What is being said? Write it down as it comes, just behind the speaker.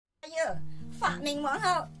发明王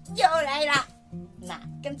后又来了。那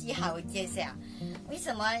今次好介绍，为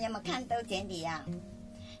什么有没有看到简里啊？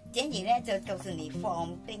简里呢就告诉你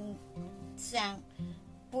放冰箱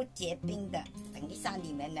不结冰的，等一下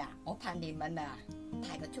你们啊，我怕你们啊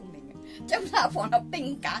太过聪明了，將它放到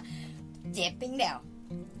冰架結冰了，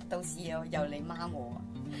到時又嚟罵我，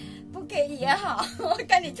不可以啊！哈，我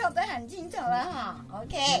跟你說得很清楚了哈。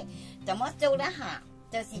OK， 怎麼做呢？哈，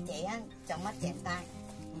就是這樣，這麼簡單。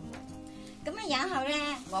咁啊，然後呢，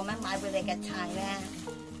我們買回來嘅菜呢，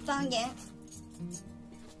當然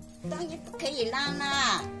不可以爛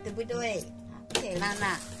啦，對不對？不可以爛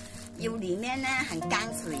啦。有裡面呢很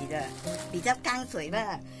乾水的，比較乾水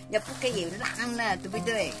了，又不可以爛了，對不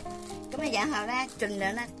對？咁啊，然後呢，盡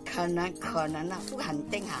量呢，可能啦，不肯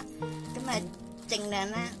定嚇。咁啊，盡量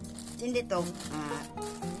呢，盡得到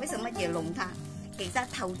為什麼要弄它？給它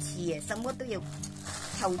透氣啊，什麼都要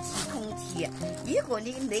透氣空氣啊。如果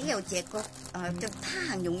你沒有這個就它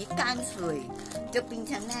很容易乾水，就變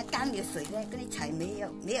成呢乾了水呢，嗰啲菜沒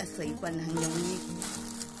有水分，很容易。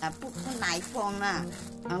不耐放啦！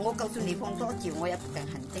我告訴你放多久，我也不敢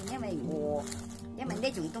肯定，因為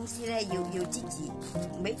呢種東西呢，要自己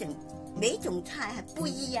每種菜係不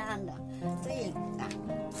一樣的，所以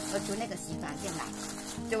我做呢個示範先啦，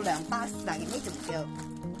做2包，例如呢種叫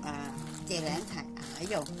芥蘭菜，哎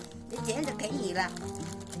呦，你這樣就可以啦。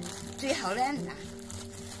最後呢，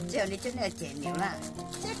最後你將呢個芥料啦，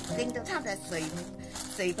即係令到它的水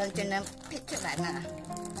分盡量撇出來啦，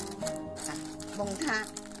弄它。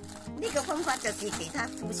呢個方法就是給它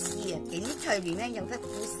呼吸啊，給啲菜裏面有得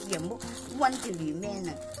呼吸啊，溫住裏面啊，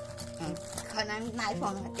可能耐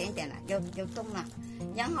放點點啦，要凍啦。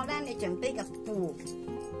然後呢，你準備個布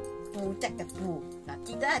質嘅布，嗱，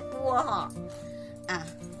記得係布哦，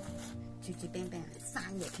隨隨便便，衫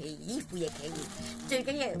也可以，衣服也可以，最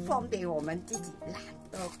緊要方便我們自己懶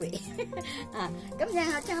多鬼咁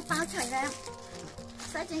然後將包菜呢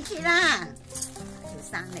塞進去啦。條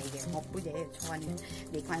衫嚟嘅，我杯嘢要穿嘅，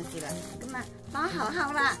沒關係啦。咁啊，包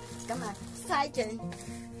好啦，咁啊塞進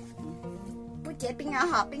不結冰啊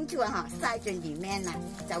嗬，冰柱啊嗬，塞進裡面啦，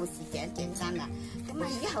就是這樣簡單啦。咁啊，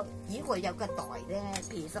以後如果有個袋咧，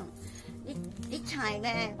譬如說啲菜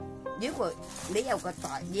咧，如果你有個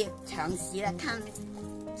袋，你嘗試啦，看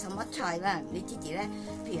什麼菜啦，你自己咧，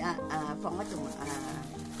譬如放一種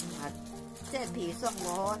即係譬如說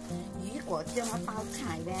我如果將一包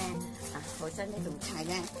菜咧，好像呢種菜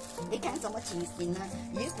咧，你看什麼情形啦？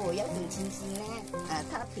如果有種情形咧，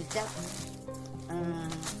它比較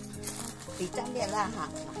烈啦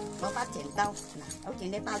嚇，攞把剪刀好似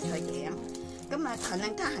呢包菜這樣，咁啊可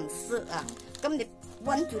能它很濕啊，咁你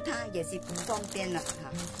溫住它也是不方便啦嚇，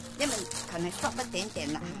因為可能濕一點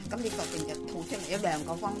點啦嚇，咁你決定就吐出嚟，有2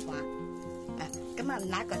個方法，咁啊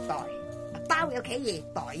拿個袋。包也可以，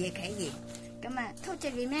袋也可以，咁啊，吐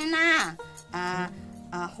在裡面啦，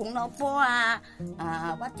紅蘿蔔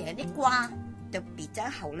或者啲瓜就比較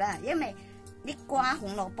好啦，因為啲瓜、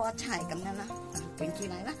紅蘿蔔菜咁樣啦，捲住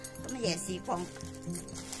嚟啦，咁啊也是放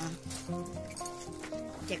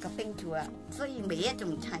這個冰柱啊，所以每一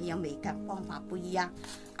種菜有每個方法不一樣。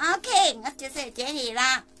OK，我就是這裡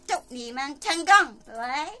啦，祝你們成功，各位。